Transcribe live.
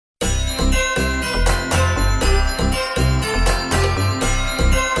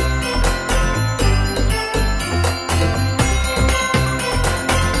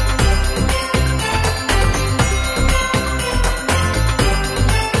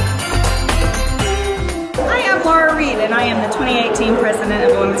2018 president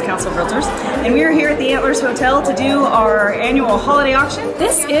of the Women's Council of Realtors, and we are here at the Antlers Hotel to do our annual holiday auction.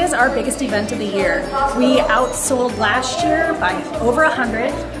 This is our biggest event of the year. We outsold last year by over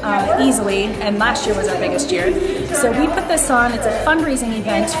 100 easily, and last year was our biggest year. So we put this on. It's a fundraising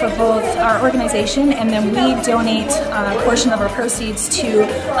event for both our organization, and then we donate a portion of our proceeds to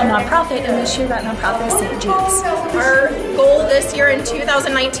a nonprofit, and this year that nonprofit is St. Jude's. Our goal this year in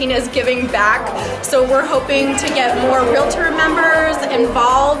 2019 is giving back, so we're hoping to get more realtor members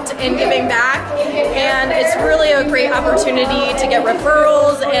involved in giving back, and it's really a great opportunity to get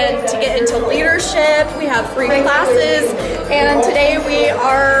referrals and to get into leadership. We have free classes, and today we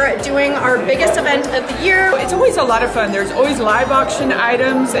are doing our biggest event of the year. It's always a lot of fun. There's always live auction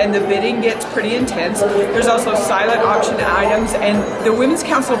items, and the bidding gets pretty intense. There's also silent auction items, and the Women's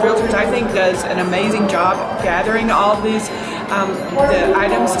Council of Realtors, I think, does an amazing job gathering all of these the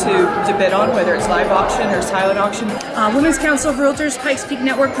items to bid on, whether it's live auction or silent auction. Women's Council of Realtors Pikes Peak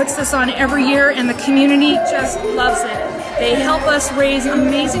Network puts this on every year, and the community just loves it. They help us raise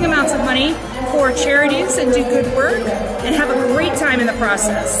amazing amounts of money for charities and do good work and have a great time in the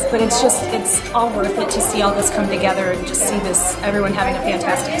process. But it's all worth it to see all this come together and just see this, everyone having a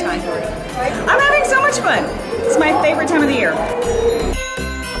fantastic time. I'm having so much fun. It's my favorite time of the year.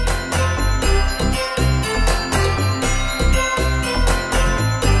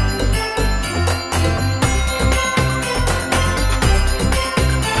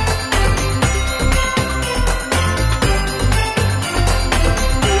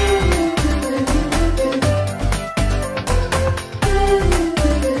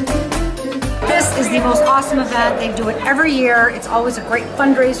 Is the most awesome event. They do it every year. It's always a great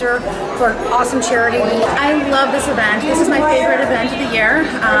fundraiser for awesome charity. I love this event. This is my favorite event of the year.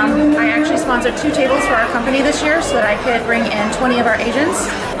 I actually sponsored 2 tables for our company this year so that I could bring in 20 of our agents.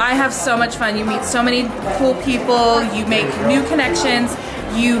 I have so much fun. You meet so many cool people, you make new connections,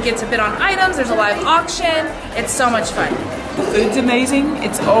 you get to bid on items, there's a live auction. It's so much fun. The food's amazing.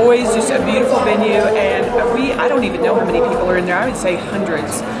 It's always just a beautiful venue, and I don't even know how many people are in there. I would say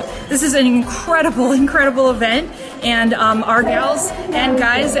hundreds. This is an incredible, incredible event, and our gals and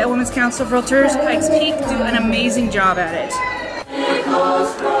guys at Women's Council of Realtors Pikes Peak do an amazing job at it.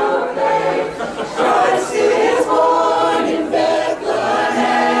 Christ is born in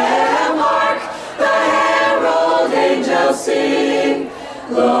Bethlehem, hark, the herald angels sing,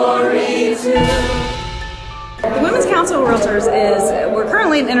 glory to. The Women's Council of Realtors we're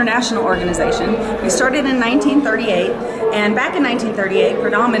currently an international organization. We started in 1938, and back in 1938,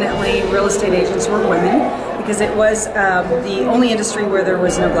 predominantly real estate agents were women because it was the only industry where there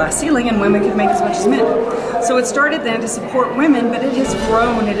was no glass ceiling and women could make as much as men. So it started then to support women, but it has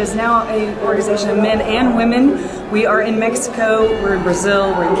grown. It is now an organization of men and women. We are in Mexico, we're in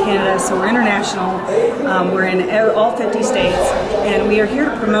Brazil, we're in Canada, so we're international. We're in all 50 states, and we are here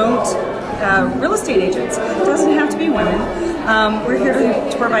to promote real estate agents. It doesn't have to be women. We're here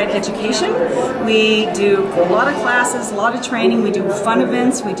to provide education. We do a lot of classes, a lot of training. We do fun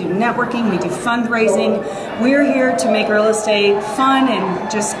events, we do networking, we do fundraising. We're here to make real estate fun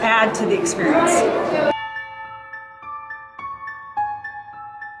and just add to the experience.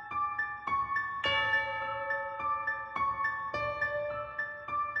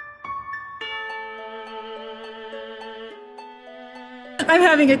 I'm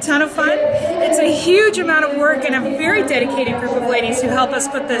having a ton of fun. It's a huge amount of work and a very dedicated group of ladies who help us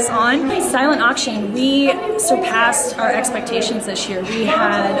put this on. Silent auction, we surpassed our expectations this year. We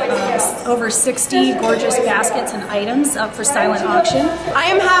had over 60 gorgeous baskets and items up for silent auction. I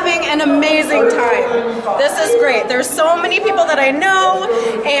am having an amazing time. This is great. There's so many people that I know,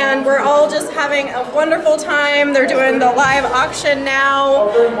 and we're all just having a wonderful time. They're doing the live auction now,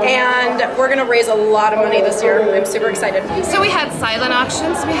 and we're gonna raise a lot of money this year. I'm super excited. So we had silent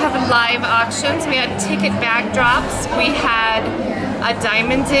auctions, we have live auctions, we had ticket bag drops, we had a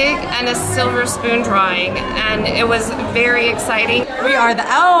diamond dig and a silver spoon drawing, and it was very exciting. We are the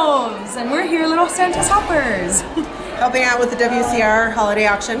elves, and we're here little Santa's helpers. Helping out with the WCR holiday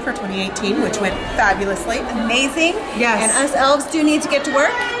auction for 2018, which went fabulously. Amazing. Yes. And us elves do need to get to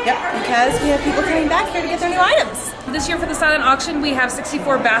work. Yep. Because we have people coming back here to get their new items. This year for the silent auction, we have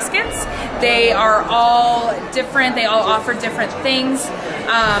 64 baskets. They are all different. They all offer different things.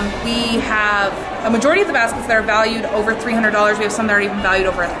 We have a majority of the baskets that are valued over $300. We have some that are even valued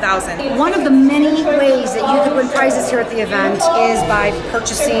over $1,000. One of the many ways that you can win prizes here at the event is by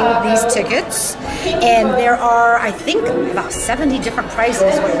purchasing these tickets. And there are, I think, about 70 different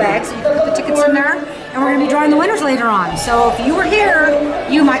prizes with bags. So you can put the tickets in there, and we're going to be drawing the winners later on. So if you were here,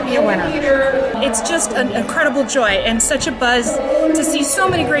 you might be a winner. It's just an incredible joy and such a buzz to see so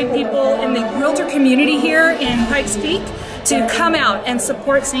many great people in the realtor community here in Pikes Peak to come out and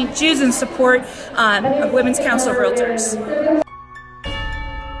support St. Jude's and support Women's Council of Realtors.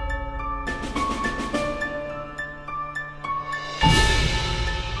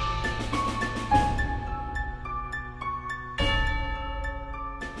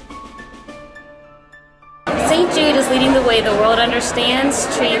 St. Jude is leading the way the world understands,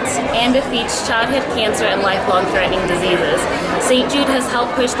 treats, and defeats childhood cancer and lifelong threatening diseases. St. Jude has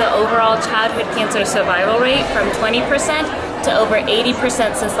helped push the overall childhood cancer survival rate from 20% to over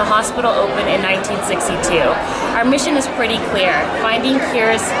 80% since the hospital opened in 1962. Our mission is pretty clear: finding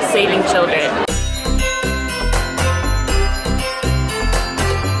cures, saving children.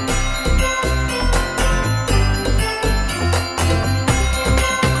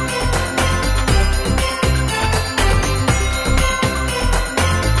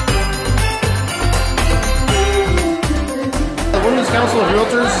 Council of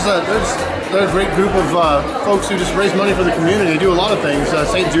Realtors, they're a great group of folks who just raise money for the community. They do a lot of things,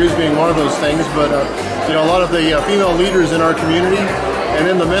 St. Jude's being one of those things, but you know, a lot of the female leaders in our community and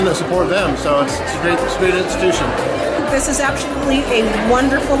then the men that support them, so it's a great institution. This is absolutely a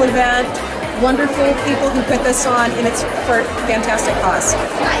wonderful event, wonderful people who put this on, and it's for a fantastic cause.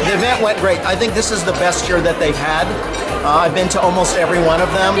 The event went great. I think this is the best year that they've had. I've been to almost every one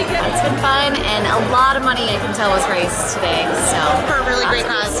of them. It's been fun, and a lot of money I can tell was raised today, so for a really great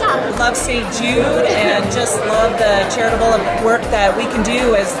cause. Love St. Jude and just love the charitable work that we can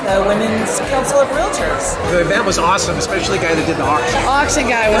do as the Women's Council of Realtors. The event was awesome, especially the guy that did the auction. Auction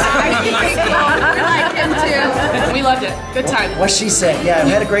guy was I like him too. We loved it. Good time. What she said. Yeah,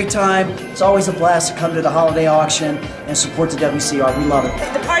 we had a great time. It's always a blast to come to the holiday auction and support the WCR. We love it.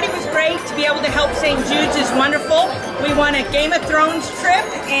 The party was great. To be able to help St. Jude's is wonderful. We won a Game of Thrones trip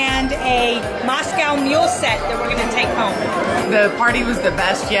and a Moscow mule set that we're going to take home. The party was the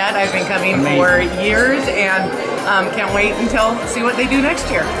best yet. I've been coming for years and can't wait until see what they do next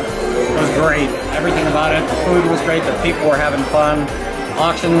year. It was great. Everything about it. The food was great. The people were having fun.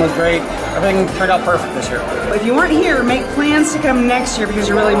 Auction was great. Everything turned out perfect this year. If you weren't here, make plans to come next year because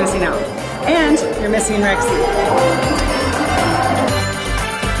you're really missing out. And you're missing Rexy.